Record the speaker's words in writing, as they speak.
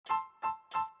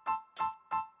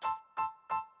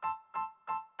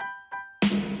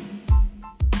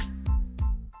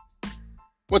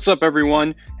What's up,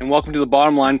 everyone, and welcome to the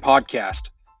Bottom Line Podcast.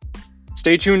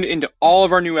 Stay tuned into all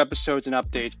of our new episodes and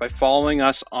updates by following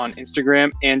us on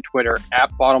Instagram and Twitter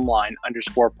at bottomline_pod.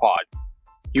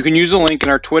 You can use the link in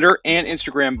our Twitter and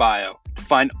Instagram bio to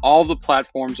find all the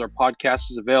platforms our podcast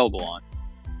is available on.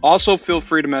 Also, feel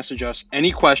free to message us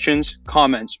any questions,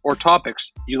 comments, or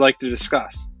topics you'd like to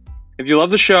discuss. If you love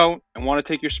the show and want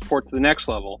to take your support to the next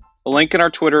level, the link in our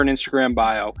Twitter and Instagram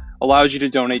bio allows you to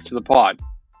donate to the pod.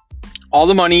 All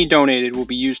the money donated will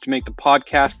be used to make the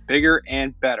podcast bigger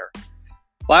and better.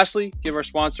 Lastly, give our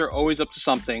sponsor Always Up to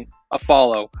Something a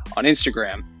follow on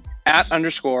Instagram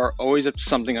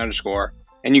 @_alwaysuptosomething_,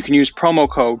 and you can use promo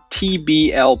code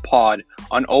TBLPOD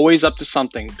on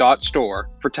alwaysuptosomething.store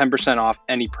for 10% off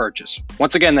any purchase.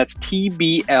 Once again, that's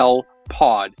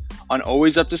TBLPOD on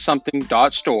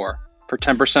alwaysuptosomething.store for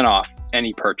 10% off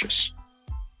any purchase.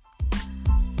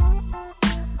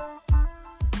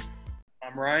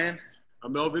 I'm Ryan.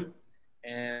 I'm Melvin.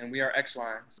 And we are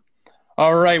xLines.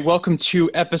 All right, welcome to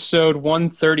episode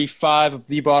 135 of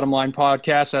the Bottom Line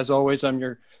Podcast. As always, I'm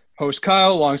your host,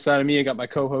 Kyle. Alongside of me, I got my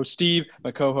co-host, Steve,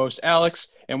 my co-host, Alex,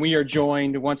 and we are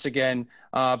joined once again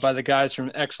by the guys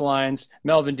from xLines,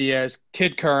 Melvin Diaz,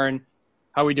 Kid Curran.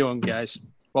 How we doing, guys?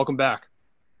 Welcome back.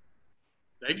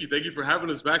 Thank you for having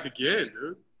us back again,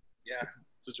 dude. Yeah.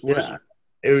 Such a pleasure.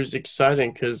 Yeah, it was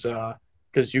exciting because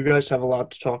you guys have a lot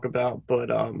to talk about,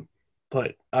 but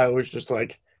I was just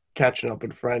like catching up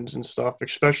with friends and stuff,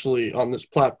 especially on this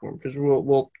platform because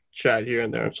we'll chat here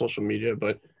and there on social media,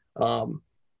 but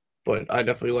I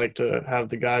definitely like to have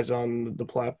the guys on the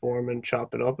platform and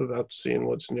chop it up about seeing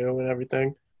what's new and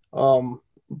everything.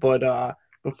 But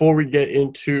before we get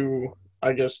into,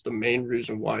 I guess, the main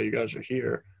reason why you guys are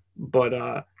here,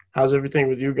 but how's everything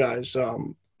with you guys?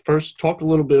 First, talk a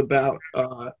little bit about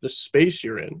the space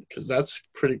you're in, because that's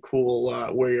pretty cool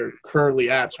where you're currently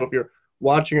at. So if you're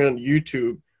watching it on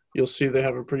YouTube, you'll see they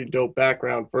have a pretty dope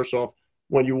background. First off,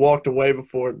 when you walked away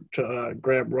before to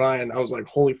grab Ryan, I was like,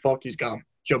 holy fuck, he's got a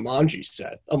Jumanji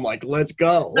set. I'm like, let's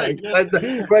go. Like, right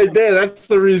there, that's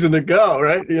the reason to go,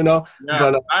 right? You know?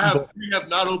 Yeah, we have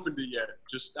not opened it yet,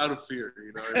 just out of fear,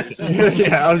 you know?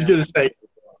 Yeah, I was going to say,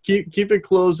 keep it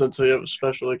closed until you have a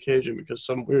special occasion because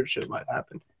some weird shit might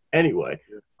happen. Anyway,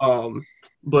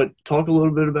 but talk a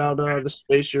little bit about the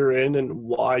space you're in and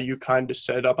why you kind of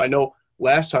set up. I know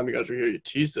last time you guys were here, you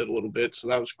teased it a little bit, so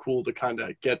that was cool to kind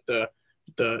of get the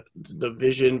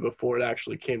vision before it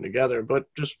actually came together. But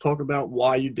just talk about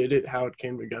why you did it, how it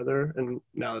came together, and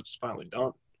now it's finally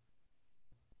done.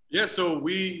 Yeah, so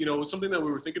it was something that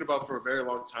we were thinking about for a very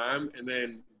long time, and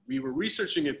then we were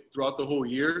researching it throughout the whole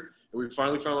year, and we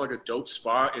finally found like a dope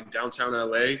spot in downtown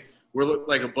LA. We're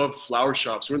like above flower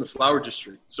shops. We're in the flower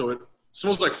district. So it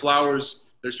smells like flowers.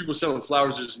 There's people selling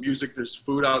flowers. There's music. There's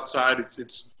food outside.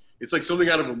 It's like something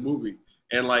out of a movie.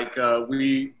 And like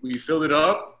we filled it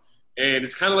up, and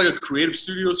it's kind of like a creative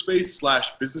studio space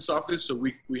 / business office. So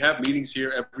we have meetings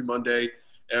here every Monday,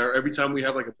 or every time we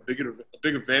have like a big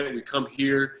event, we come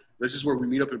here. This is where we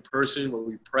meet up in person, where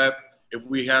we prep. If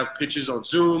we have pitches on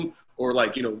Zoom or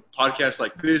like, podcasts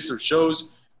like this or shows,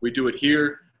 we do it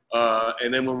here.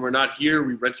 And then when we're not here,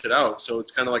 we rent it out. So it's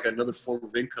kind of like another form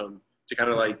of income to kind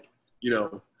of like,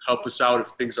 help us out if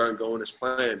things aren't going as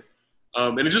planned.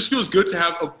 And it just feels good to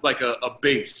have a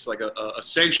base, like a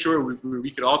sanctuary where we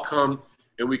could all come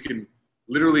and we can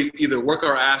literally either work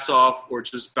our ass off or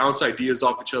just bounce ideas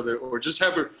off each other, or just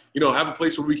have a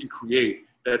place where we can create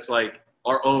that's like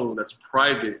our own, that's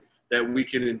private, that we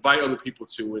can invite other people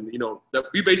to. And, that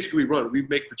we basically run, we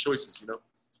make the choices,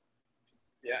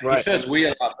 Yeah, Right. He says we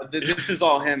a lot, but this is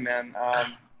all him, man.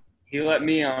 He let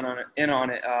me in on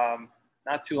it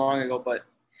not too long ago, but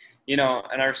and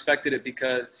I respected it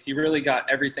because he really got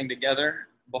everything together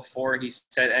before he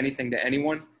said anything to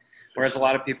anyone. Whereas a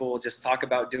lot of people will just talk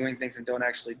about doing things and don't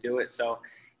actually do it. So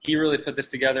he really put this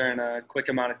together in a quick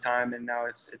amount of time, and now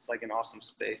it's like an awesome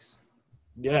space.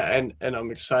 Yeah, and I'm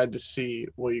excited to see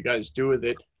what you guys do with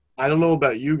it. I don't know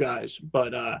about you guys,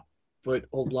 but a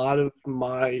lot of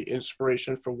my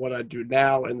inspiration for what I do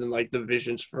now, and then like the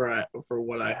visions for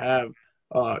what I have,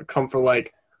 come from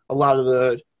like a lot of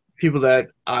the people that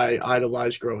I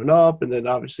idolized growing up, and then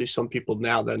obviously some people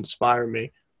now that inspire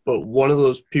me. But one of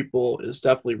those people is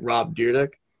definitely Rob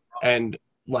Dyrdek, and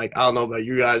like I don't know about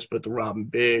you guys, but the Robin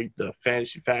Big, the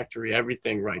Fantasy Factory,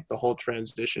 everything, right? The whole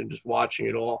transition, just watching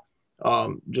it all,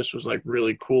 just was like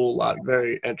really cool,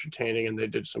 very entertaining, and they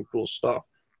did some cool stuff.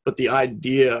 But the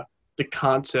idea, the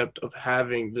concept of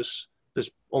having this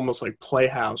almost like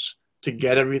playhouse to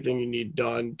get everything you need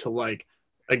done to like,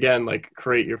 again, like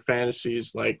create your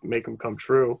fantasies, like make them come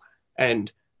true,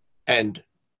 and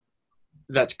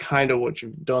that's kind of what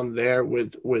you've done there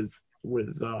with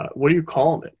what do you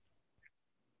call it?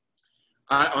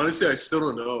 I still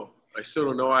don't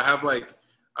know. I have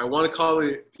I want to call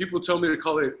it. People tell me to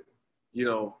call it,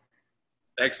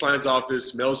 xLines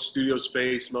office, Mel's studio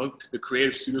space, the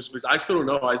creative studio space. I still don't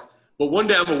know. But one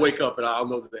day I'm gonna wake up and I'll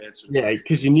know the answer. Yeah,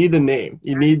 because you need the name.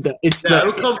 You need the.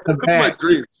 It'll come in my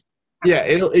dreams. Yeah,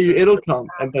 it'll come,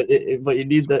 but you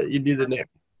need the name.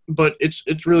 But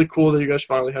it's really cool that you guys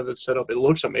finally have it set up. It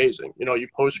looks amazing. You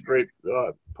post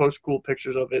post cool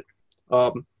pictures of it.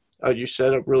 You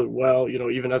set up really well.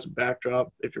 Even as a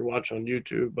backdrop if you're watching on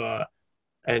YouTube.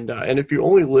 And if you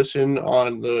only listen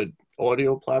on the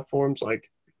audio platforms,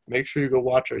 make sure you go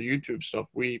watch our YouTube stuff.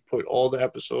 We put all the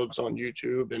episodes on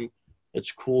YouTube, and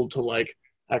it's cool to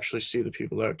actually see the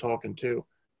people that are talking too.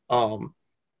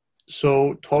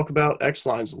 So talk about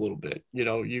xLines a little bit.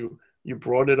 You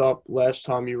brought it up last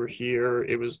time you were here.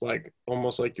 It was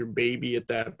almost like your baby at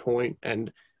that point,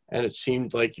 and it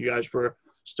seemed like you guys were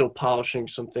still polishing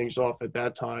some things off at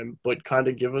that time. But kind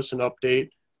of give us an update.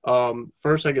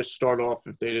 First, I guess start off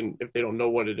if they don't know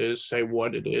what it is, say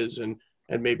what it is, and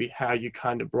maybe how you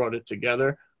kind of brought it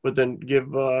together. But then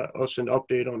give us an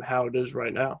update on how it is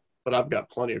right now. But I've got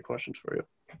plenty of questions for you.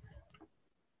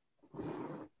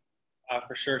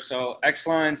 For sure. So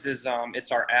xLines is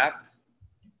it's our app.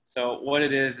 So what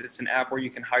it is, it's an app where you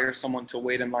can hire someone to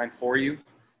wait in line for you.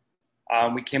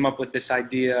 We came up with this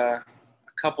idea a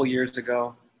couple years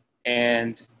ago,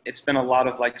 and it's been a lot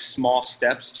of small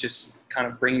steps, just kind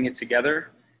of bringing it together.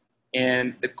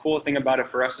 And the cool thing about it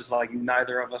for us is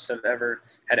neither of us have ever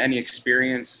had any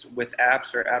experience with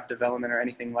apps or app development or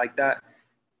anything like that.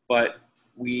 But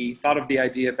we thought of the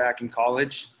idea back in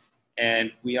college,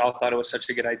 and we all thought it was such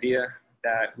a good idea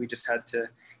that we just had to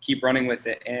keep running with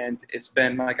it. And it's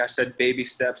been, like I said, baby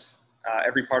steps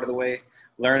every part of the way,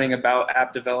 learning about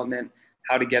app development,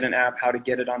 how to get an app, how to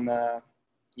get it on the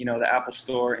Apple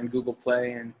Store and Google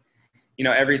Play, and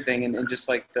everything, and just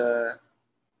the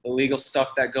legal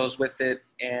stuff that goes with it.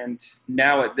 And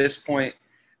now at this point,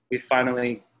 we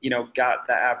finally got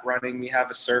the app running. We have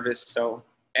a service, so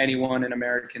anyone in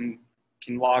America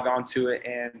can log on to it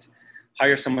and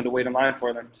hire someone to wait in line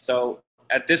for them. So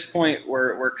at this point,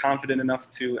 we're confident enough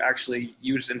to actually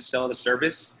use and sell the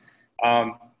service.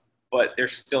 But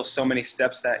there's still so many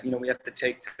steps that we have to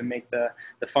take to make the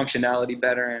functionality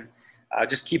better, and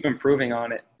just keep improving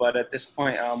on it. But at this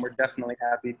point, we're definitely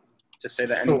happy to say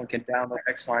that anyone can download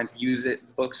xLines, use it,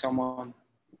 book someone.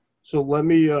 So let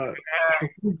me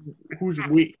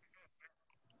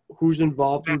who's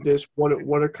involved with this? What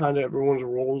are kind of everyone's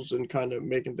roles in kind of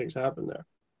making things happen there?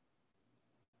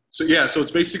 So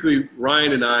it's basically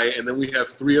Ryan and I, and then we have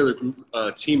 3 other group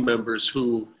team members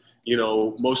who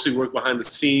mostly work behind the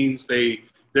scenes.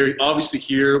 They're obviously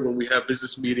here when we have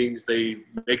business meetings. They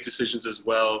make decisions as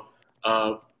well.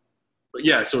 But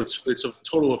yeah, so it's a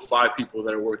total of 5 people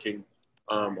that are working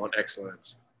on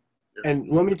xLines. Yeah. And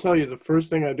let me tell you, the first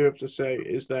thing I do have to say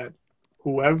is that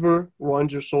whoever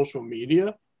runs your social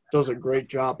media does a great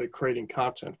job at creating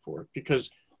content for it, because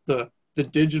the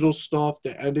digital stuff,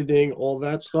 the editing, all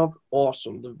that stuff,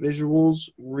 awesome. The visuals,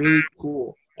 really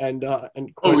cool. And oh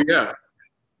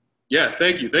yeah,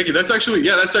 thank you. That's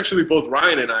actually both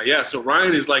Ryan and I. Yeah, so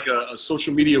Ryan is a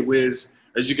social media whiz,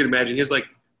 as you can imagine. He has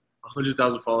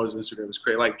 100,000 followers on Instagram. It's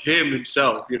great, him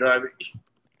himself. You know what I mean?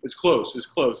 It's close.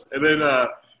 And then I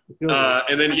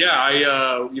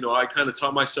kind of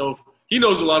taught myself. He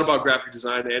knows a lot about graphic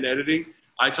design and editing.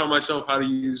 I taught myself how to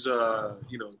use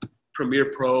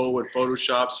Premiere Pro and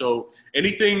Photoshop. So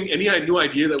any new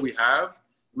idea that we have,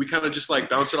 we kind of just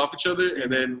bounce it off each other,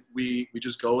 and then we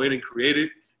just go in and create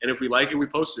it. And if we like it, we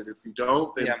post it. If we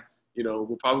don't, then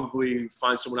we'll probably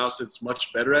find someone else that's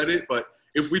much better at it. But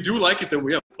if we do like it, then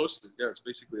we post it. Yeah, it's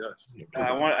basically us.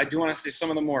 I do want to say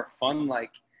some of the more fun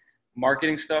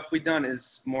marketing stuff we've done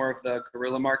is more of the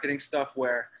guerrilla marketing stuff,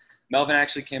 where Melvin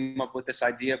actually came up with this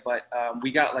idea, but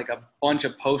we got a bunch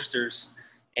of posters,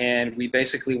 and we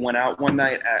basically went out one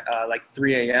night at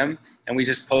 3 a.m. and we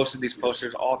just posted these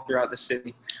posters all throughout the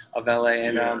city of LA.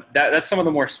 And that's some of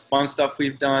the more fun stuff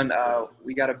we've done.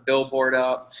 We got a billboard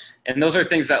up, and those are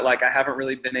things that I haven't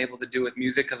really been able to do with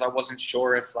music, because I wasn't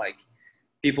sure if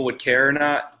people would care or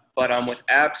not. But with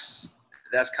apps,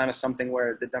 that's kind of something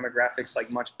where the demographics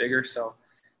much bigger, so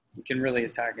you can really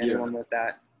attack anyone with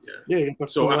that. Yeah.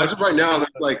 So as of right now,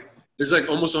 there's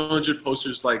almost 100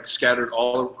 posters scattered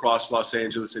all across Los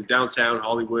Angeles, in downtown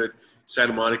Hollywood,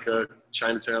 Santa Monica,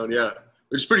 Chinatown. Yeah,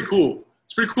 which is pretty cool.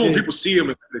 It's pretty cool when people see them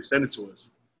and they send it to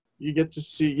us. You get to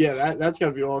see, that's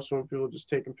gotta be awesome when people just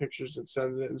taking pictures and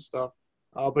sending it and stuff.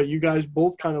 But you guys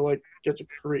both kind of get to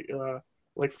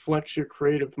like flex your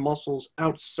creative muscles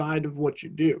outside of what you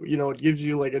do. You know, it gives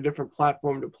you like a different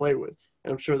platform to play with,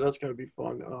 and I'm sure that's gonna be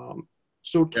fun.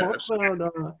 So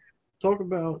talk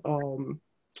about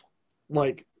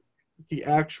like the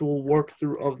actual work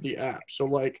through of the app. So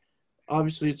like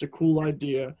obviously it's a cool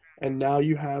idea and now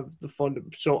you have the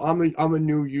fund. So I'm a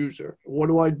new user. What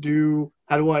do I do?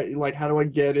 How do I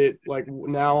get it? Like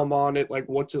now I'm on it. Like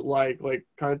what's it like? Like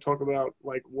kind of talk about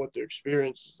like what the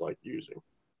experience is like using.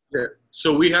 Yeah.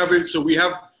 So we have it.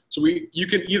 You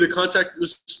can either contact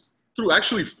us through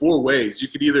actually 4 ways. You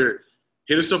could either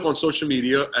hit us up on social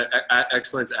media at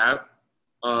xLines app.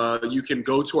 You can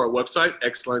go to our website,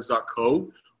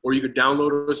 xlines.co, or you could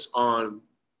download us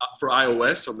for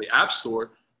iOS on the App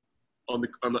Store, on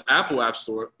the Apple App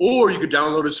Store, or you could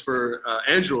download us for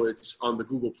Androids on the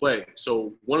Google Play.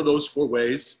 So one of those 4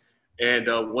 ways. And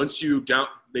once you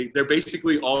they're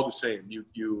basically all the same.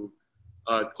 You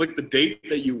click the date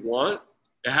that you want.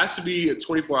 It has to be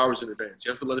 24 hours in advance.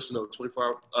 You have to let us know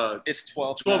 24 hours. It's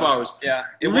 12. 12 hours. Yeah.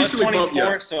 It was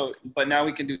 24, but now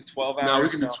we can do 12 hours. Now we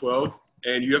can do 12.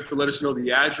 And you have to let us know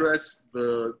the address,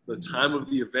 the time of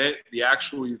the event, the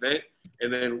actual event,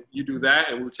 and then you do that,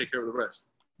 and we'll take care of the rest.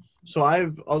 So I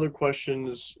have other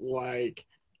questions like,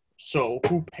 so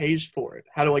who pays for it?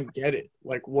 How do I get it?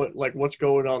 What's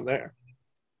going on there?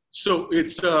 So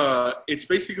it's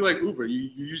basically like Uber. You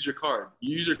use your card.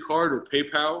 You use your card or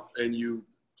PayPal, and you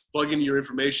plug in your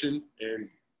information, and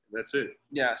that's it.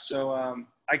 Yeah. So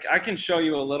I can show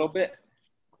you a little bit.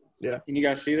 Yeah. Can you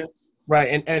guys see this? Right,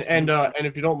 and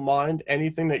if you don't mind,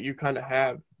 anything that you kind of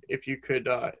have, if you could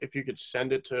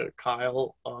send it to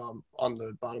Kyle on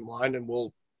the bottom line, and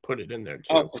we'll put it in there too.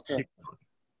 Oh, for sure.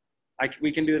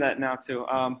 We can do that now too.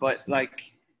 But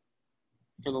like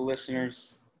for the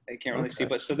listeners, they can't really see.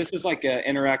 But so this is like an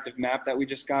interactive map that we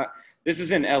just got. This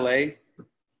is in LA,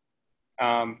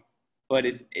 but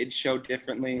it showed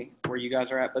differently where you guys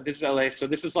are at. But this is LA, so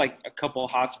this is like a couple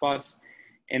hotspots.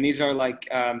 And these are like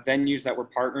venues that we're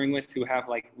partnering with who have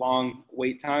like long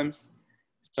wait times.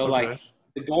 So like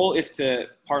the goal is to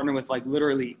partner with like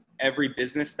literally every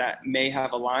business that may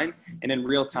have a line, and in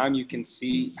real time you can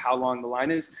see how long the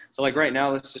line is. So like right now,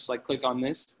 let's just like click on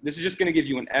this. This is just going to give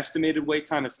you an estimated wait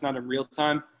time. It's not in real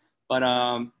time, but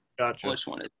gotcha. Which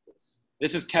one is this?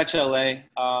 This is Catch LA,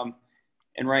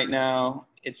 and right now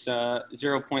it's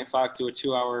 0.5 to a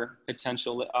 2-hour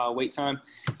potential wait time.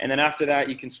 And then after that,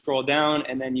 you can scroll down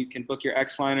and then you can book your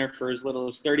xLiner for as little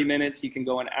as 30 minutes. You can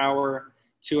go an hour,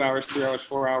 2 hours, 3 hours,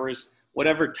 4 hours,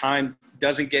 whatever time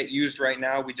doesn't get used right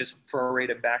now. We just prorate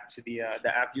it back to the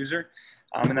app user.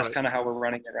 And that's kind of how we're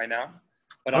running it right now.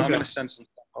 But I'm going to send some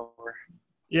stuff over.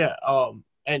 Yeah.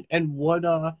 Yeah,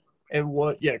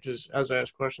 because as I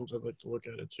ask questions, I'd like to look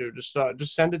at it too. Just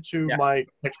send it to my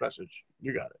text message.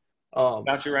 You got it.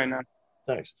 Got you right now.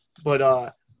 Thanks. But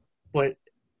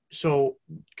so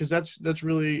because that's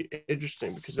really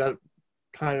interesting because that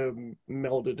kind of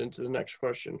melded into the next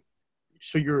question.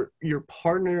 So you're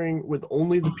partnering with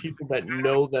only the people that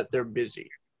know that they're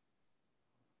busy.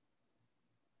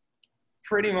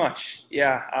 Pretty much,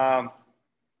 yeah.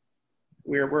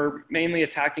 We're mainly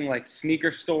attacking like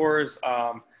sneaker stores,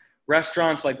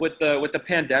 restaurants. Like with the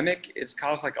pandemic, it's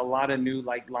caused like a lot of new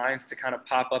like lines to kind of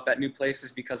pop up at new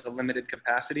places because of limited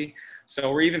capacity.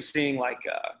 So we're even seeing like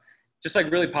just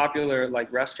like really popular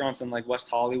like restaurants in like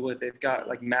West Hollywood. They've got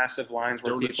like massive lines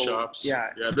where donut shops. Yeah.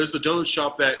 There's a donut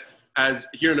shop that has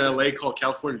here in LA called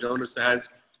California Donuts that has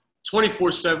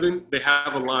 24/7. They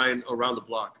have a line around the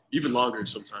block, even longer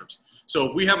sometimes. So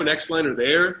if we have an xLiner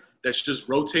there that's just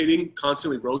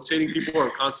constantly rotating, people are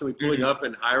constantly pulling up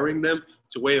and hiring them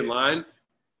to wait in line.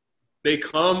 They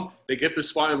come, they get their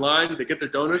spot in line, they get their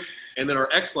donuts, and then our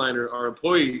xLiner, our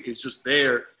employee, is just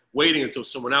there waiting until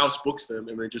someone else books them,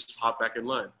 and they just hop back in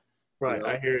line. Right, you know?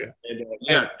 I hear you. And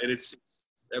and it's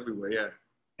everywhere, yeah.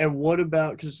 And what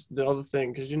about, because the other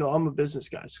thing, because, I'm a business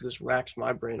guy, so this racks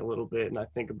my brain a little bit, and I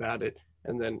think about it,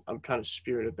 and then I'm kind of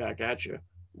spewing it back at you.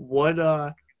 What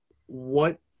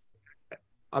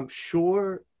I'm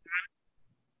sure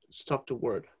it's tough to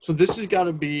word. So this has got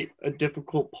to be a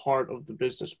difficult part of the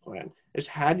business plan, is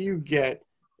how do you get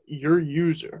your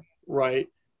user, right,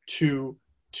 to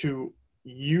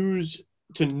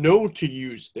know to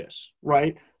use this,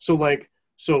 right?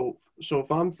 So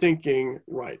if I'm thinking,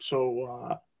 right,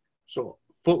 so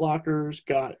Foot Locker's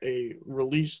got a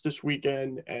release this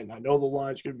weekend, and I know the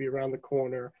line's going to be around the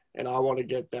corner, and I want to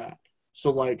get that. So,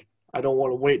 like, I don't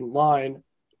want to wait in line.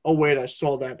 Oh, wait, I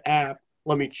saw that app.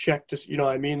 Let me check this. You know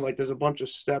what I mean? Like, there's a bunch of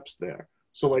steps there.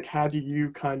 So, like, how do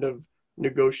you kind of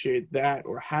negotiate that?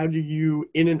 Or how do you,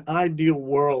 in an ideal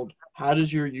world, how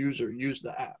does your user use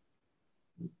the app?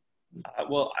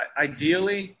 Well,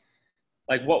 ideally,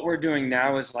 like what we're doing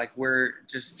now is like we're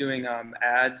just doing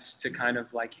ads to kind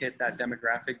of like hit that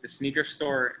demographic. The sneaker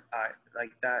store,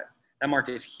 like that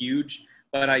market is huge.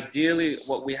 But ideally,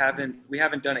 what we haven't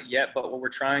done it yet. But what we're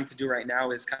trying to do right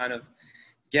now is kind of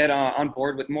get on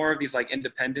board with more of these like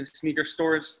independent sneaker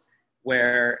stores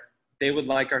where they would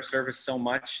like our service so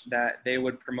much that they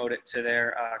would promote it to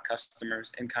their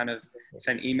customers and kind of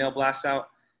send email blasts out.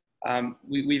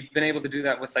 We've been able to do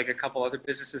that with like a couple other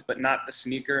businesses, but not the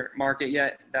sneaker market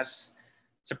yet. That's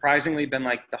surprisingly been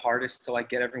like the hardest to like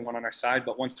get everyone on our side.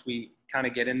 But once we kind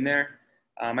of get in there,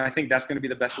 I think that's going to be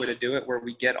the best way to do it, where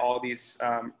we get all these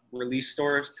release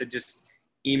stores to just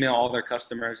email all their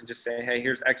customers and just say, hey,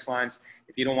 here's xLines.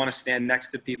 If you don't want to stand next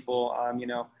to people,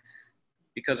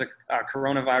 because of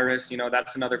coronavirus,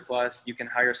 that's another plus. You can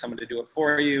hire someone to do it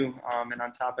for you. And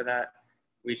on top of that,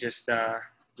 we just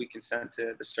we consent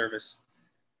to the service.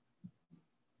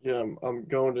 Yeah, I'm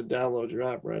going to download your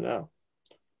app right now.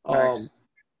 Nice.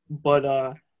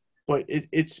 But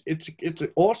it's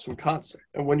an awesome concept.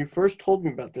 And when you first told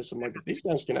me about this, I'm like, if these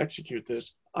guys can execute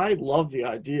this, I love the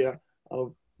idea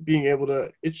of being able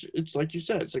to. It's like you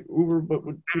said, it's like Uber, but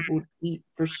with people would eat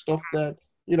for stuff that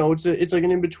it's like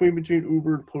an in between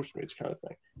Uber and Postmates kind of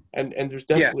thing. And there's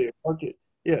definitely a market.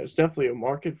 Yeah, it's definitely a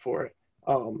market for it.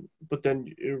 But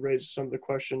then it raises some of the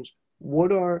questions.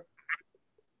 What are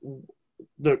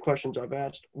the questions I've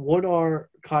asked? What are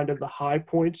kind of the high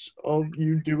points of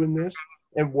you doing this,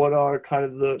 and what are kind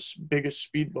of the biggest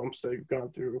speed bumps that you've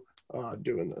gone through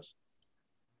doing this?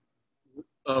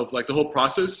 Of like the whole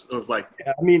process of like.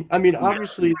 Yeah, I mean,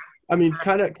 obviously,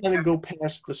 kind of go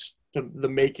past the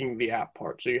making the app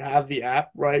part. So you have the app,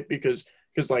 right? Because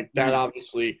like that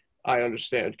obviously I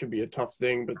understand can be a tough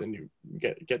thing, but then you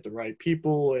get the right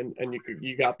people and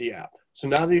you got the app. So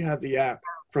now that you have the app,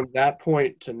 from that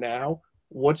point to now,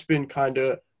 what's been kind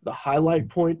of the highlight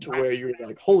point to where you're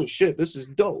like, holy shit, this is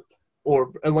dope?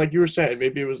 And like you were saying,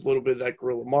 maybe it was a little bit of that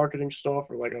guerrilla marketing stuff,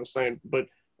 or like I was saying, but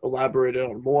elaborate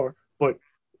on more. But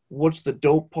what's the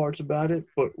dope parts about it?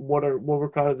 But what were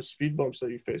kind of the speed bumps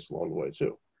that you faced along the way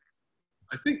too?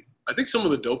 I think some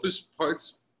of the dopest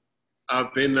parts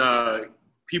have been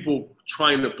people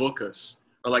trying to book us,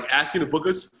 or like asking to book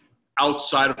us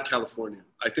outside of California.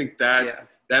 I think that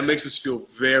makes us feel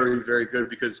very, very good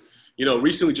because,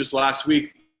 recently, just last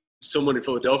week, someone in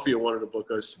Philadelphia wanted to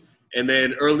book us. And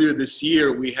then earlier this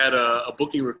year, we had a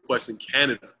booking request in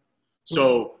Canada.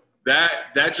 So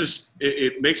that just,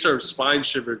 it makes our spine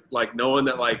shiver, like knowing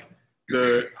that like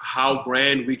how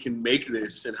grand we can make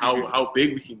this and how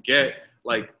big we can get.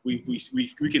 Like we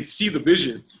can see the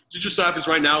vision. It just so happens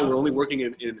right now we're only working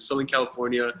in Southern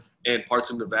California and parts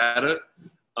of Nevada.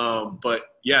 But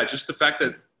yeah, just the fact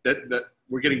that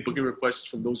we're getting booking requests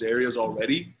from those areas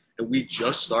already, and we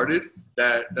just started,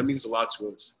 that means a lot to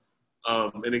us.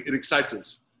 And it excites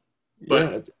us.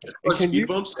 But as far as speed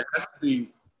bumps, it has to be.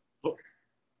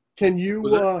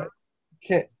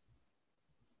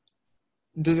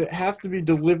 Does it have to be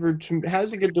delivered to me? How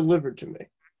does it get delivered to me?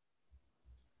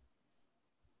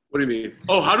 What do you mean?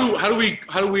 Oh, how do we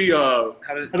provide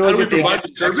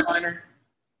the service?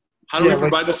 How do we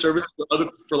provide the service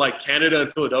for like Canada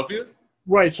and Philadelphia?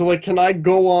 Right. So like, can I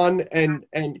go on and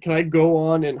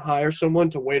hire someone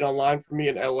to wait online for me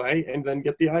in LA and then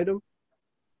get the item?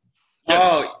 Yes.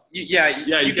 Oh,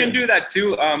 yeah. You can do that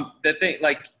too. The thing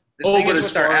but is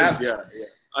with our app,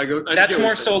 that's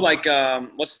more so like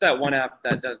what's that one app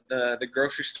that the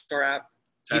grocery store app?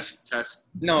 Test.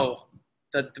 No,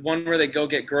 the one where they go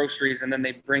get groceries and then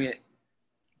they bring it.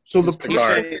 So he's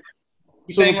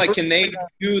saying like, can they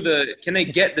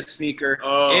get the sneaker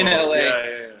in LA?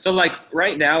 Yeah. So like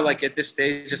right now, like at this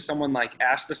stage, if someone like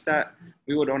asked us that,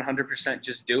 we would 100%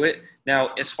 just do it. Now,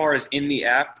 as far as in the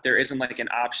app, there isn't like an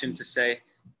option to say,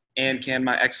 and can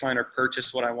my xLiner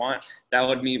purchase what I want? That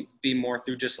would be more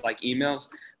through just like emails.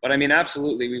 But I mean,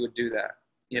 absolutely, we would do that,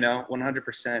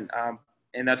 100%.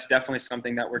 And that's definitely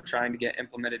something that we're trying to get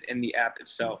implemented in the app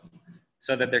itself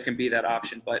so that there can be that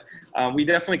option. But we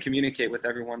definitely communicate with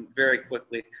everyone very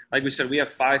quickly. Like we said, we have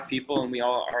 5 people and we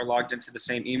all are logged into the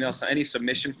same email. So any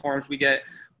submission forms we get,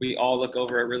 we all look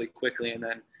over it really quickly, and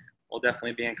then we'll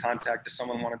definitely be in contact if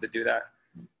someone wanted to do that.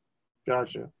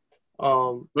 Gotcha.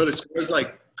 But as far as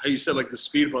like how you said, like the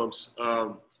speed bumps,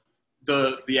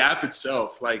 the app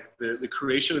itself, like the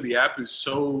creation of the app is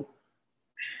so.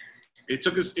 It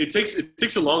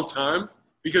takes a long time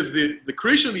because the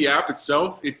creation of the app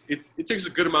itself, it takes a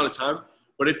good amount of time,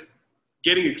 but it's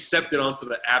getting accepted onto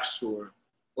the App Store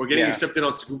or getting accepted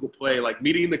onto Google Play, like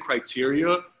meeting the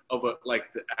criteria of the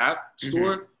App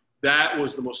Store. That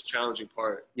was the most challenging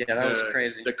part. Yeah, that was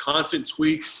crazy. The constant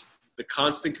tweaks the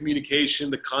constant communication,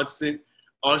 the constant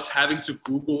us having to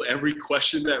Google every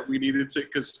question that we needed to,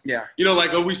 because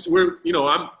like always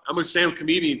I'm a Sam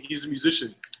comedian, he's a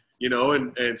musician,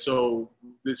 and so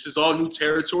this is all new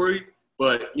territory.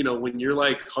 But when you're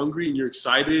like hungry and you're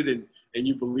excited and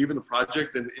you believe in the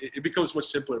project, then it becomes much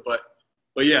simpler. But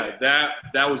yeah,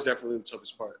 that was definitely the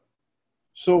toughest part.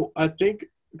 So I think,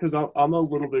 because I'm a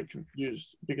little bit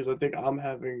confused, because I think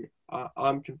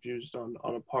I'm confused on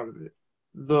a part of it.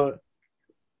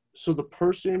 So the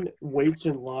person waits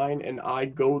in line and I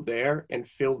go there and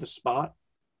fill the spot?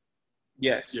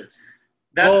 Yes.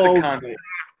 That's the concept. Okay.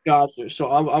 Gotcha. So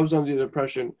I was under the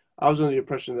impression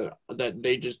that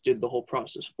they just did the whole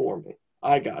process for me.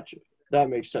 I got you. That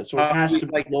makes sense. So it has to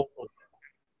be local.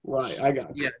 Right, I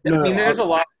got you. Yeah, there's a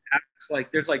lot of apps.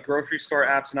 Like there's like grocery store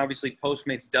apps, and obviously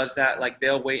Postmates does that. Like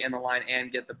they'll wait in the line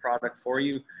and get the product for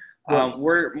you. Right.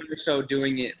 We're more so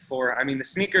doing it for. I mean, the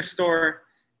sneaker store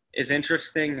is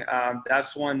interesting.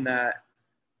 That's one that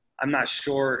I'm not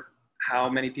sure how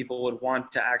many people would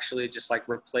want to actually just like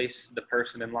replace the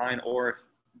person in line, or if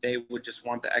they would just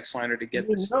want the xLiner to get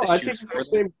this. No, I think it's the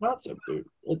same concept, dude.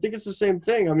 I think it's the same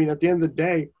thing. I mean, at the end of the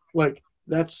day, like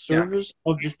that service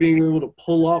of just being able to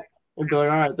pull up and be like,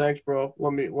 all right, thanks, bro.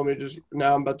 Let me just,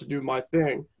 now I'm about to do my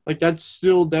thing. Like that's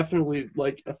still definitely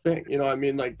like a thing. You know what I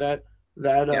mean? Like that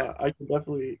I can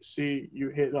definitely see you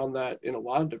hitting on that in a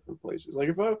lot of different places. Like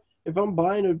if I'm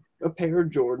buying a pair of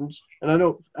Jordans, and I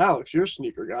know, Alex, you're a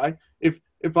sneaker guy.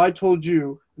 If I told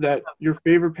you that your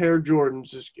favorite pair of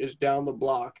Jordans is down the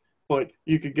block, but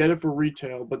you could get it for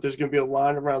retail, but there's going to be a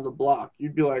line around the block,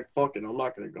 you'd be like, fuck it, I'm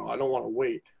not going to go. I don't want to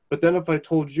wait. But then if I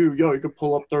told you, you could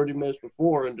pull up 30 minutes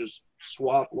before and just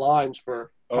swap lines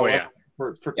for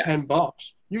for $10,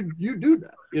 you do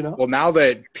that, Well, now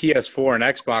that PS4 and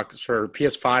Xbox or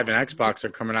PS5 and Xbox are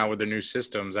coming out with their new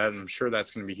systems, I'm sure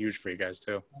that's going to be huge for you guys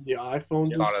too. The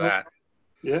iPhones. A lot of that.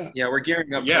 Yeah. Yeah, we're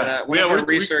gearing up for that.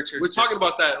 We're talking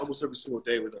about that almost every single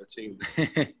day with our team.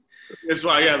 That's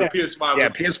why, the PS5. Yeah,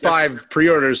 PS5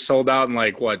 pre-orders sold out in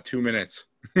like 2 minutes.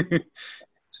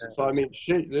 So I mean,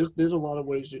 shit. There's a lot of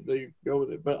ways that you can go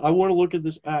with it, but I want to look at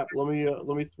this app. Let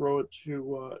me throw it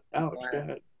to Alex. Go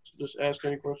ahead. Just ask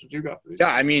any questions you got for these.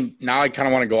 Yeah, I mean, now I kind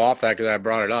of want to go off that because I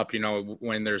brought it up.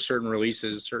 When there's certain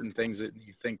releases, certain things that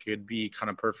you think could be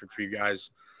kind of perfect for you guys.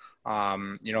 How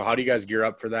do you guys gear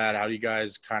up for that? How do you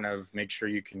guys kind of make sure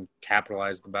you can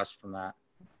capitalize the best from that?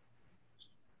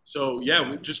 So,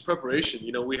 just preparation.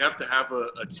 We have to have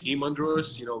a team under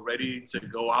us, ready to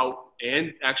go out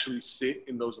and actually sit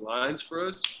in those lines for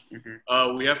us.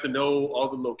 Mm-hmm. We have to know all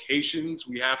the locations.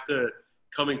 We have to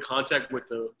come in contact with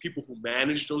the people who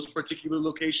manage those particular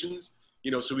locations,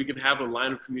 so we can have a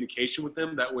line of communication with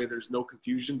them. That way there's no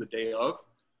confusion the day of.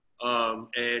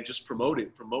 And just promote.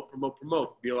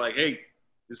 Be like, hey,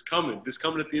 this is coming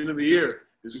at the end of the year.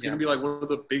 This is going to be like one of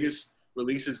the biggest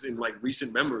releases in like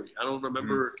recent memory. I don't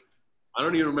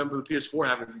even remember the PS4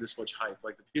 having this much hype.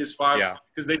 Like the PS5,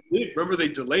 because they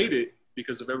delayed it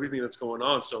because of everything that's going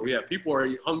on. So people are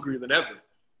hungrier than ever,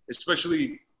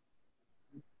 especially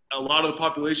a lot of the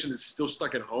population is still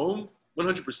stuck at home.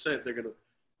 100%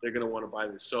 they're gonna want to buy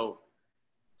this. So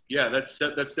that's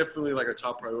definitely like a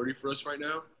top priority for us right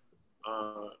now.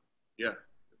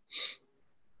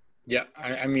 Yeah,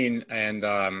 I mean, and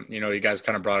you guys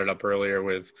kind of brought it up earlier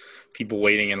with people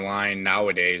waiting in line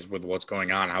nowadays with what's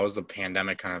going on. How has the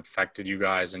pandemic kind of affected you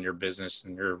guys and your business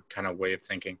and your kind of way of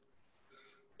thinking?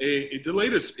 It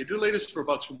delayed us. It delayed us for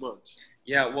about 2 months.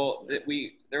 Yeah, well,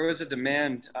 there was a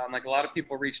demand. Like a lot of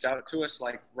people reached out to us,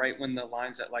 like right when the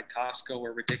lines at like Costco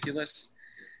were ridiculous,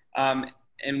 and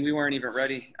we weren't even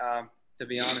ready, to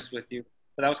be honest with you.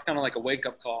 So that was kind of like a wake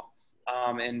up call.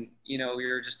 And we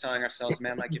were just telling ourselves,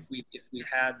 man, like if we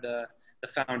had the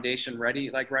foundation ready,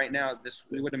 like right now,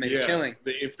 we would have made a killing.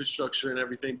 The infrastructure and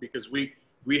everything, because we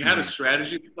had a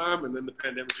strategy at the time, and then the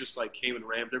pandemic just like came and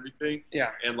rammed everything.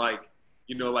 Yeah, and like.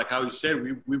 Like how you said,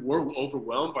 we were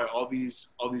overwhelmed by all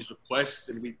these requests,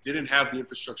 and we didn't have the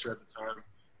infrastructure at the time.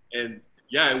 And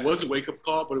it was a wake up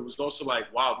call, but it was also like,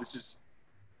 wow, this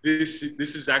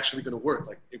is actually going to work.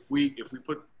 Like if we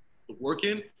put the work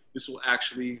in, this will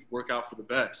actually work out for the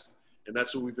best. And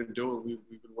that's what we've been doing.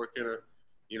 We've been working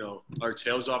our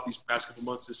tails off these past couple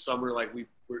months this summer. Like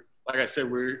like I said,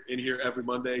 we're in here every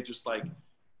Monday, just like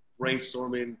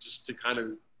brainstorming, just to kind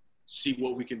of see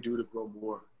what we can do to grow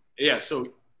more. Yeah, so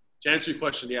to answer your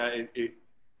question, it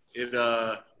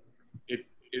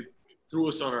threw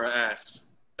us on our ass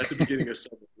at the beginning of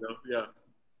summer, Yeah.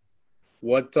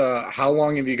 What? How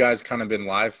long have you guys kind of been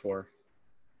live for?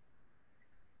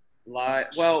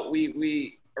 Well,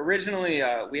 we originally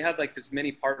we had like this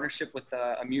mini partnership with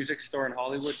a music store in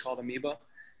Hollywood called Amoeba.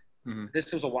 Mm-hmm.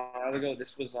 This was a while ago.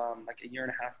 This was like a year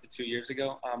and a half to 2 years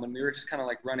ago. And we were just kind of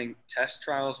like running test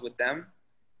trials with them.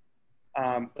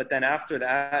 But then after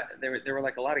that, there were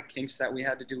like a lot of kinks that we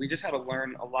had to do. We just had to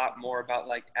learn a lot more about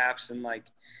like apps and like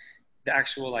the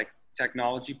actual like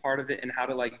technology part of it, and how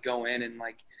to like go in and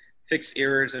like fix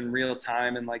errors in real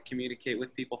time and like communicate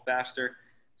with people faster.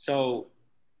 So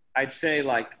I'd say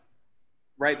like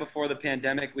right before the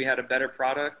pandemic, we had a better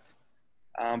product.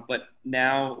 But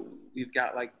now we've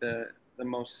got like the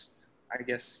most, I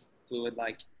guess, fluid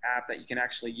like app that you can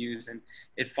actually use, and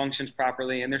it functions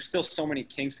properly. And there's still so many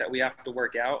kinks that we have to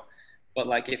work out. But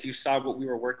like if you saw what we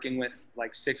were working with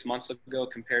like 6 months ago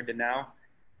compared to now,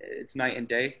 it's night and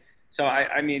day. So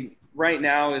I mean, right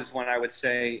now is when I would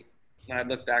say, when I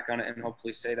look back on it and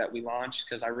hopefully say that we launched,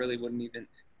 because I really wouldn't even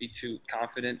be too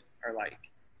confident or like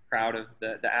proud of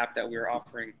the app that we were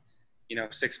offering,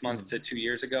 6 months to 2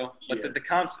 years ago. But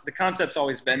the concept's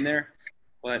always been there,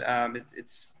 but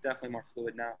it's definitely more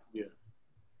fluid now. Yeah.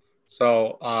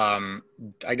 So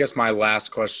I guess my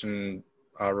last question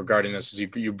regarding this is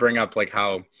you bring up like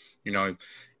how,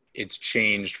 it's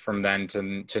changed from then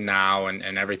to now,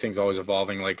 and everything's always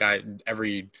evolving. Like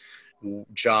every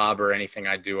job or anything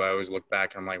I do, I always look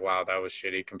back and I'm like, wow, that was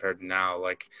shitty compared to now.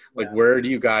 Like where do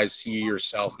you guys see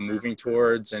yourself moving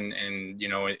towards, and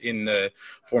in the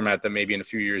format that maybe in a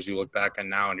few years you look back on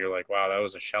now and you're like, wow, that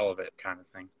was a shell of it kind of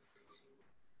thing?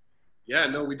 Yeah,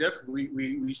 no, we definitely,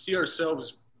 we see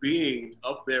ourselves being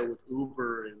up there with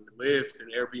Uber and Lyft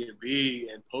and Airbnb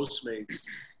and Postmates.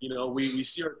 We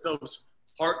see ourselves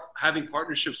having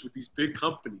partnerships with these big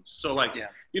companies. So like,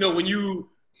 when you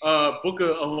book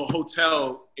a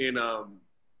hotel in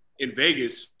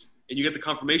Vegas and you get the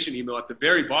confirmation email at the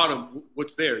very bottom,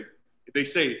 what's there? They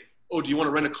say, oh, do you want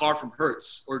to rent a car from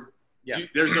Hertz? Or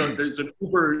there's an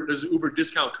Uber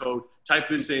discount code. Type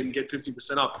this in, get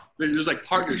 15% off. There's like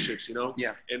partnerships,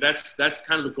 Yeah. And that's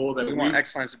kind of the goal that we want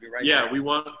xLines to be right there. Yeah, we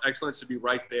want xLines to be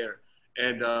right there.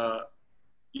 And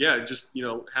just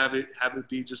have it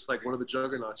be just like one of the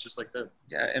juggernauts, just like them.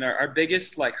 Yeah, and our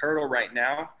biggest like hurdle right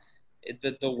now,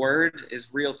 the word is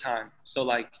real time. So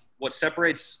like what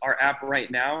separates our app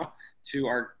right now to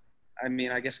our,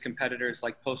 I guess competitors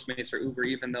like Postmates or Uber,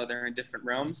 even though they're in different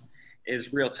realms,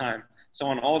 is real time. So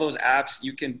on all those apps,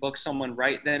 you can book someone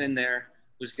right then and there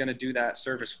who's going to do that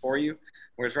service for you.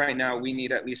 Whereas right now we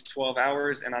need at least 12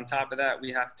 hours. And on top of that,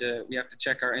 we have to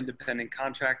check our independent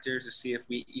contractors to see if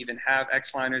we even have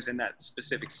xLiners in that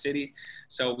specific city.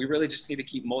 So we really just need to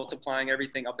keep multiplying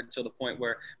everything up until the point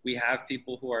where we have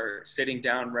people who are sitting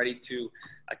down ready to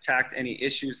attack any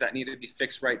issues that need to be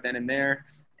fixed right then and there,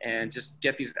 and just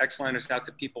get these xLiners out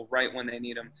to people right when they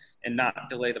need them and not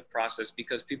delay the process,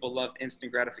 because people love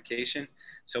instant gratification.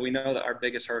 So we know that our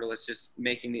biggest hurdle is just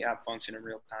making the app function in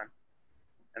real time.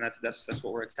 And that's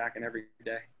what we're attacking every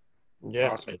day. Yeah,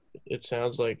 awesome. It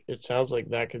sounds like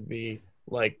that could be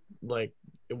like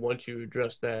once you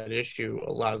address that issue,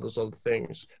 a lot of those other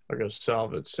things are going to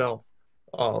solve itself.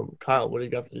 Kyle, what do you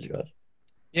got for these guys?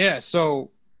 Yeah. So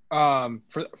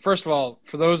first of all,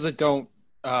 for those that don't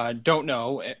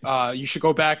know, you should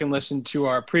go back and listen to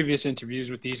our previous interviews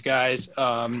with these guys.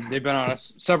 They've been on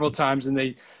us several times, and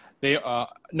they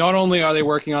not only are they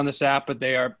working on this app, but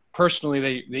they are personally,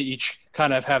 they each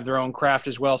kind of have their own craft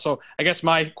as well. So I guess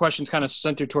my question's kind of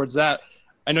centered towards that.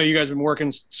 I know you guys have been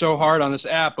working so hard on this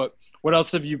app, but what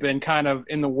else have you been kind of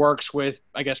in the works with,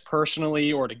 I guess,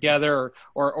 personally or together,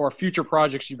 or future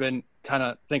projects you've been kind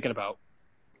of thinking about?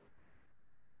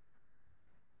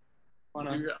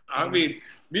 I mean,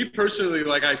 me personally,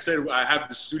 like I said, I have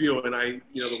the studio, and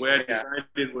the way I designed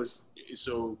it was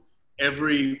so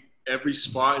every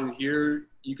spot in here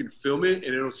you can film it,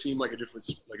 and it'll seem like a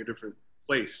different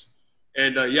place.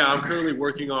 And I'm currently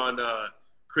working on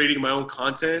creating my own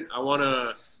content.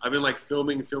 I've been like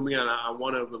filming, and I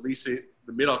want to release it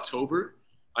the mid-October.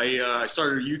 I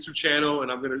started a YouTube channel,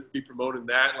 and I'm gonna be promoting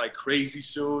that like crazy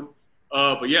soon.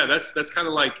 But yeah, that's kind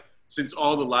of like, since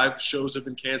all the live shows have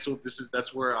been canceled,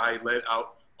 that's where I let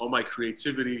out all my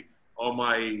creativity, all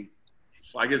my,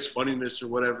 I guess, funniness or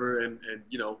whatever, and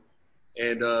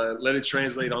let it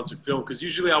translate onto film. Because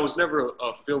usually I was never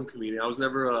a film comedian. I was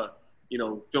never a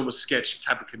film a sketch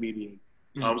type of comedian.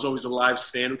 Mm-hmm. I was always a live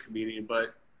stand-up comedian.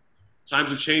 But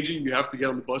times are changing. You have to get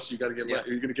on the bus. You got to get left.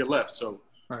 You're gonna get left. So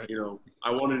right.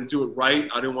 I wanted to do it right.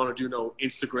 I didn't want to do no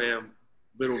Instagram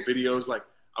little videos. Like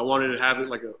I wanted to have it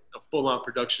like a full-on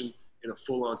production in a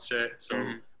full-on set.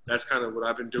 So that's kind of what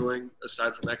I've been doing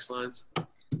aside from xLines.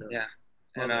 Yeah.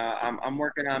 And I'm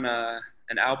working on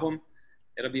an album.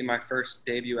 It'll be my first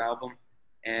debut album.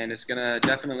 and it's gonna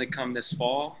definitely come this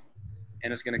fall,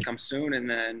 and it's gonna come soon. And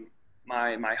then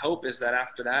my hope is that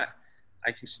after that,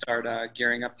 I can start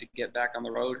gearing up to get back on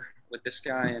the road with this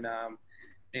guy, and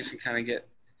things can kind of get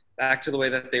back to the way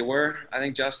that they were. I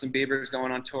think Justin Bieber is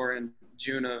going on tour in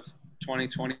June of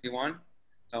 2021,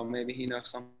 so maybe he knows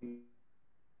something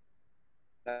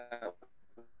that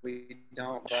we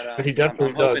don't. But He definitely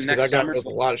I'm does, hoping because next that guy summer. knows a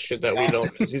lot of shit that we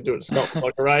don't, because he's doing stuff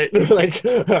like right. Like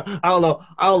I don't know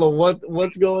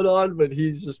what's going on, but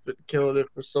he's just been killing it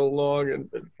for so long and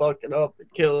been fucking up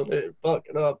and killing it, and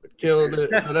fucking up and killing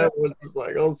it, and then everyone's just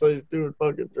like, also he's doing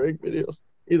fucking Drake videos.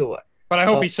 Either way. But I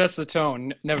hope he sets the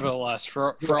tone, nevertheless,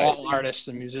 for Right. all artists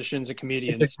and musicians and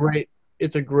comedians.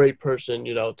 It's a great person,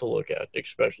 to look at.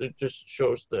 Especially, it just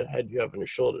shows the head you have on your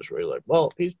shoulders, where you're like, well,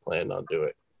 if he's planning on doing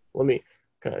it, let me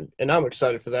and I'm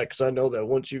excited for that, because I know that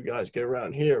once you guys get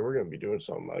around here, we're gonna be doing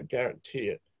something. I guarantee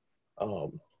it.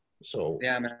 So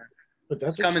Yeah, man. but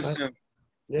that's It's coming exciting. soon.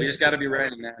 Yeah, We just got to be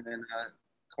ready, man. And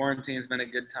quarantine's been a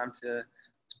good time to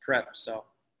prep. So.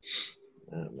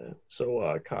 Yeah, man.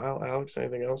 So Kyle, Alex,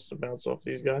 anything else to bounce off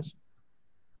these guys?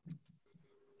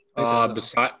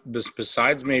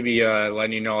 Besides maybe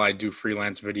letting you know I do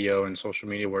freelance video and social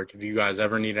media work. If you guys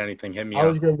ever need anything, hit me up. I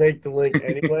was gonna make the link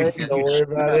anyway. Don't worry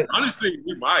about it. Honestly,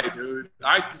 we might, dude.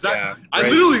 I Right.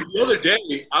 literally the other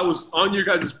day I was on your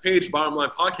guys' page, Bottom Line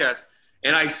Podcast,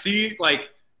 and I see like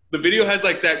the video has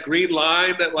like that green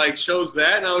line that like shows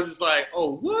that, and I was just like,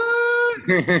 oh, what?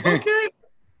 Okay.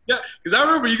 Yeah, because I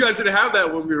remember you guys didn't have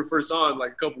that when we were first on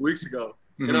like a couple weeks ago.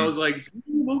 Mm-hmm. And I was like,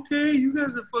 okay, you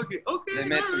guys are fucking okay. They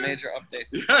made some major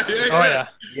updates. Yeah.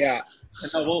 Yeah.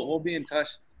 No, we'll be in touch.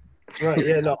 Right,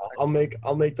 yeah, no, I'll make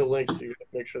the links so you can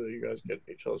make sure that you guys get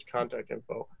each other's contact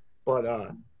info. But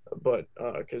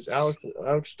because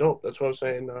Alex dope. That's what I was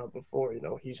saying before.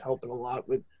 He's helping a lot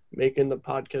with making the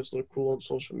podcast look cool on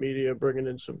social media, bringing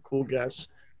in some cool guests.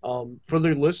 For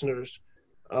the listeners,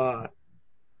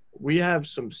 we have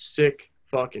some sick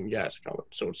fucking guests coming.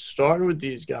 So it's starting with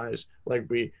these guys. Like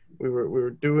we were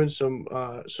doing some.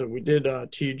 So we did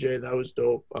TJ. That was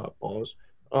dope. Pause.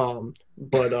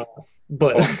 But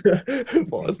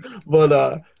pause.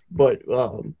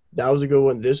 That was a good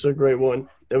one. This is a great one.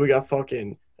 Then we got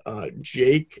fucking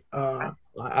Jake. I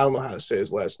don't know how to say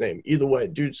his last name. Either way,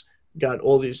 dude's got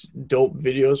all these dope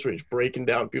videos where he's breaking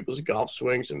down people's golf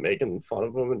swings and making fun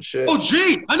of them and shit. Oh,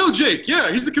 Jake! I know Jake. Yeah,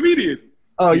 he's a comedian.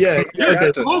 Oh yeah,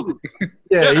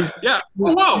 Yeah. yeah.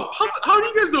 Oh wow! How do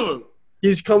you guys know him?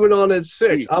 He's coming on at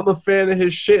 6. I'm a fan of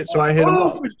his shit, so I hit him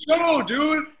up. For sure,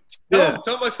 dude.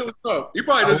 Tell my son what's up. He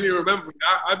probably doesn't even remember me.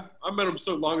 I met him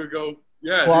so long ago.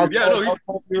 Yeah, well, dude. Yeah,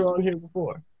 he's on here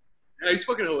before. Yeah, he's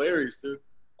fucking hilarious, dude.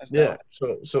 Yeah,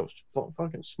 so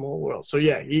fucking small world. So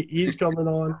yeah, he's coming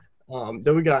on.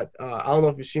 Then we got I don't know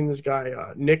if you've seen this guy,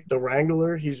 Nick the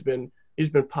Wrangler. He's been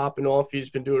popping off.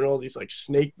 He's been doing all these like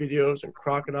snake videos and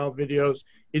crocodile videos.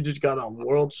 He just got on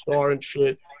World Star and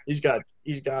shit. He's been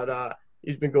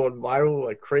going viral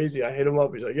like crazy. I hit him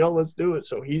up. He's like, yo, let's do it.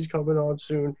 So he's coming on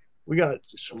soon. We got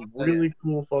some really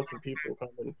cool fucking people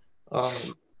coming.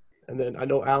 And then I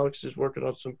know Alex is working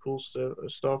on some cool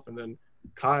stuff. And then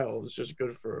Kyle is just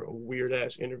good for a weird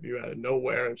ass interview out of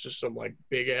nowhere. It's just some like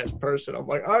big ass person. I'm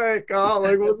like, all right, Kyle,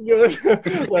 like what's good?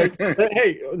 Like,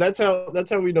 hey, that's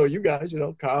how we know you guys.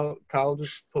 Kyle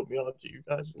just put me on to you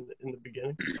guys in the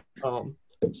beginning.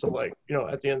 So like,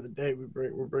 at the end of the day,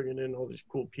 we're bringing in all these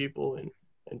cool people and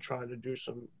trying to do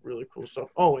some really cool stuff.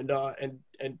 Oh, and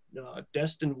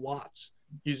Destin Watts,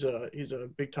 he's a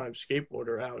big time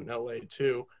skateboarder out in LA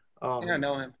too. I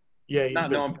know him. Yeah,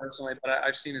 know him personally, but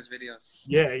I've seen his videos.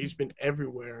 Yeah, he's been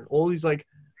everywhere, and all these like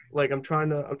I'm trying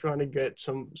to get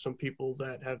some people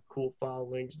that have cool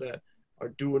followings that are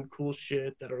doing cool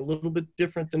shit that are a little bit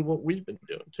different than what we've been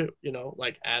doing too.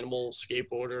 Like Animal,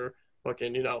 skateboarder,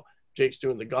 fucking Jake's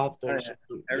doing the golf thing. So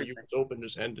the US Open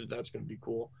just ended. That's gonna be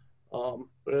cool.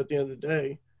 But at the end of the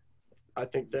day, I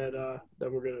think that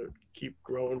we're gonna keep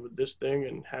growing with this thing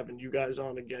and having you guys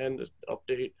on again to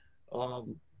update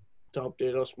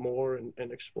us more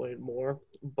and explain more.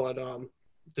 But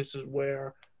this is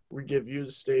where we give you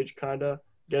the stage, kind of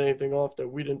get anything off that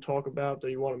we didn't talk about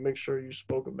that you want to make sure you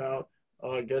spoke about.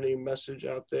 Get a message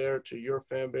out there to your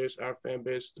fan base, our fan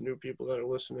base, the new people that are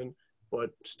listening.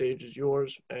 But stage is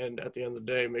yours, and at the end of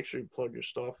the day, make sure you plug your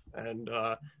stuff and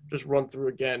just run through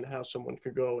again how someone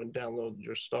can go and download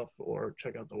your stuff or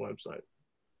check out the website.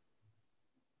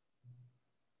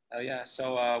 Oh yeah,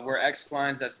 so we're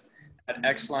xLines. That's at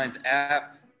xLines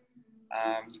app.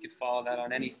 You can follow that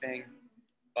on anything.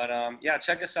 But yeah,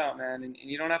 check us out, man. And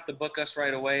you don't have to book us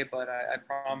right away, but I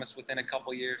promise within a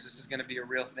couple years, this is going to be a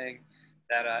real thing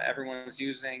that everyone's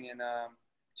using. And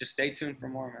just stay tuned for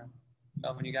more, man.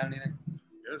 Melvin, you got anything?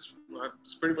 Yes,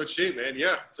 that's pretty much it, man.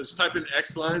 Yeah, so just type in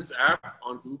xLines app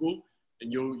on Google,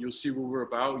 and you'll see what we're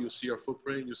about. You'll see our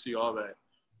footprint. You'll see all that.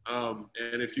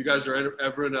 And if you guys are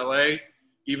ever in LA,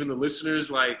 even the listeners,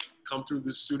 like, come through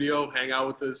the studio, hang out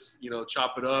with us,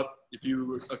 chop it up. If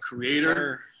you're a creator,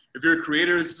 Sure. If you're a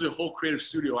creator, this is a whole creative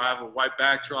studio. I have a white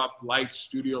backdrop, lights,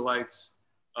 studio lights.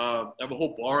 I have a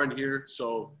whole bar in here.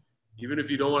 So even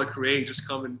if you don't want to create, just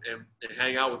come and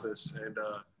hang out with us. And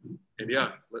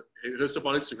yeah, hit us up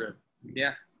on Instagram.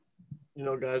 Yeah.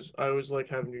 Guys, I always like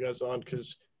having you guys on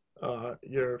because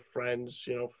you're friends,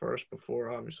 first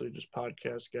before obviously just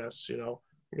podcast guests. You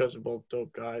guys are both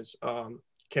dope guys.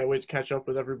 Can't wait to catch up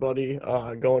with everybody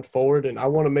going forward. And I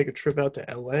want to make a trip out to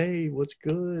LA. What's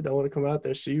good? I want to come out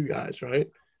there, see you guys, right?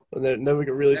 And then we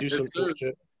can really do some cool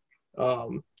shit.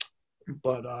 But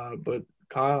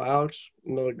Kyle, Alex,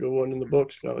 another good one in the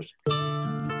books, guys.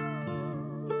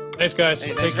 Thanks, guys. Hey,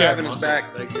 Take thanks for care. having us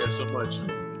back. Thank you guys so much.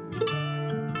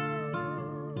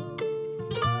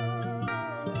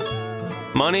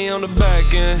 Money on the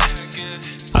back end,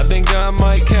 I think I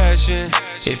might cash in.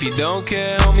 If you don't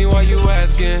care, homie, why you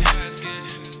asking?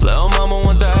 Lil' mama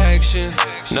want the action,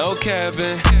 no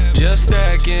capping, just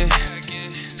stacking.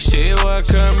 She work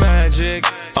her magic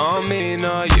on me,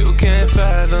 no, you can't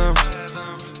fathom.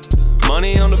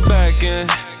 Money on the back end,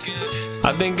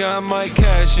 I think I might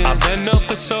cash in. I've been up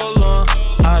for so long,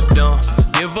 I don't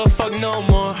give a fuck no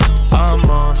more. I'm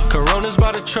on Coronas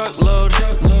by the truckload.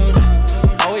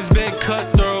 Always been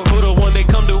cutthroat, who the one they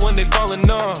come to when they falling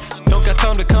off. Don't got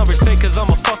time to conversate cause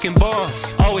I'm a fucking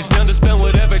boss. Always down to spend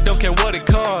whatever, don't care what it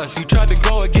costs. You tried to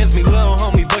go against me, little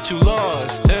homie, but you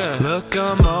lost, yeah. Look,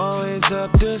 I'm always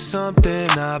up to something.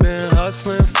 I've been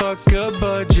hustling, fuck a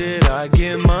budget. I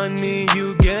get money,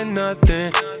 you get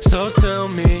nothing. So tell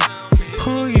me,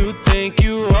 who you think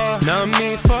you are? Not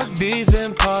me, fuck these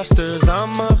imposters.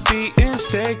 I'm up eating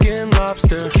steak and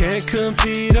lobster. Can't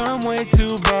compete, I'm way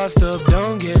too bossed up.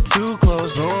 Don't get too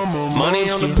close, money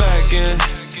on the back end,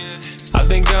 I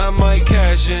think I might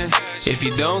cash in. If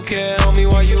you don't care, homie,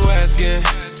 why you asking?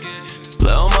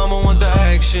 Lil' mama want the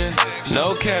action,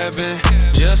 no capping,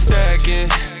 just stacking.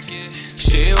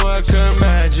 She work her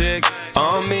magic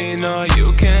on me, no,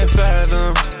 you can't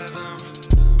fathom.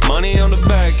 Money on the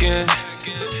back end,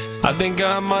 I think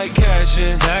I might cash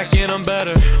in. Back in, I'm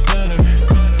better.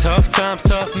 Tough times,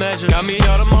 tough measures. Got me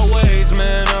out of my ways,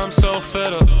 man, I'm so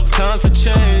fed up. Time to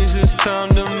change, it's time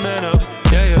to man up.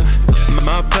 Yeah, yeah.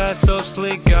 My past so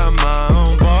sleek, got my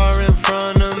own bar in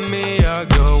front of me. I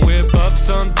go whip up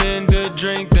something to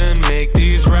drink, then make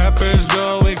these rappers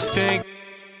go extinct.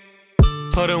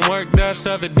 Put in work, that's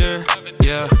evident,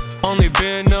 yeah. Only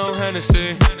beer, no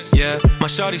Hennessy, yeah. My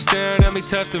shawty staring at me,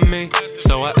 testing me.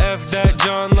 So I F that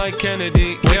John like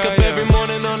Kennedy. Wake up every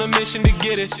morning on a mission to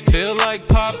get it. Feel like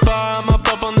Popeye, I'm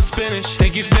up on the spinach.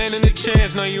 Think you standing a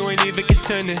chance, no you ain't even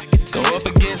contending. Go up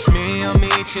against me, I'm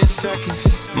each in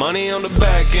seconds. Money on the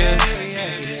back end,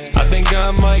 I think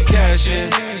I might cash in.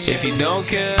 If you don't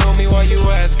care, homie, why you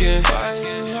asking?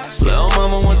 Lil'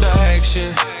 mama want the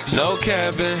action, no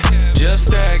capping, just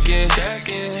stacking.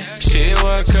 She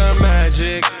work her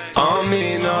magic on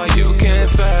me, no, you can't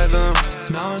fathom.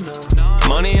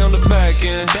 Money on the back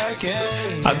end,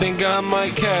 I think I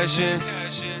might cash in.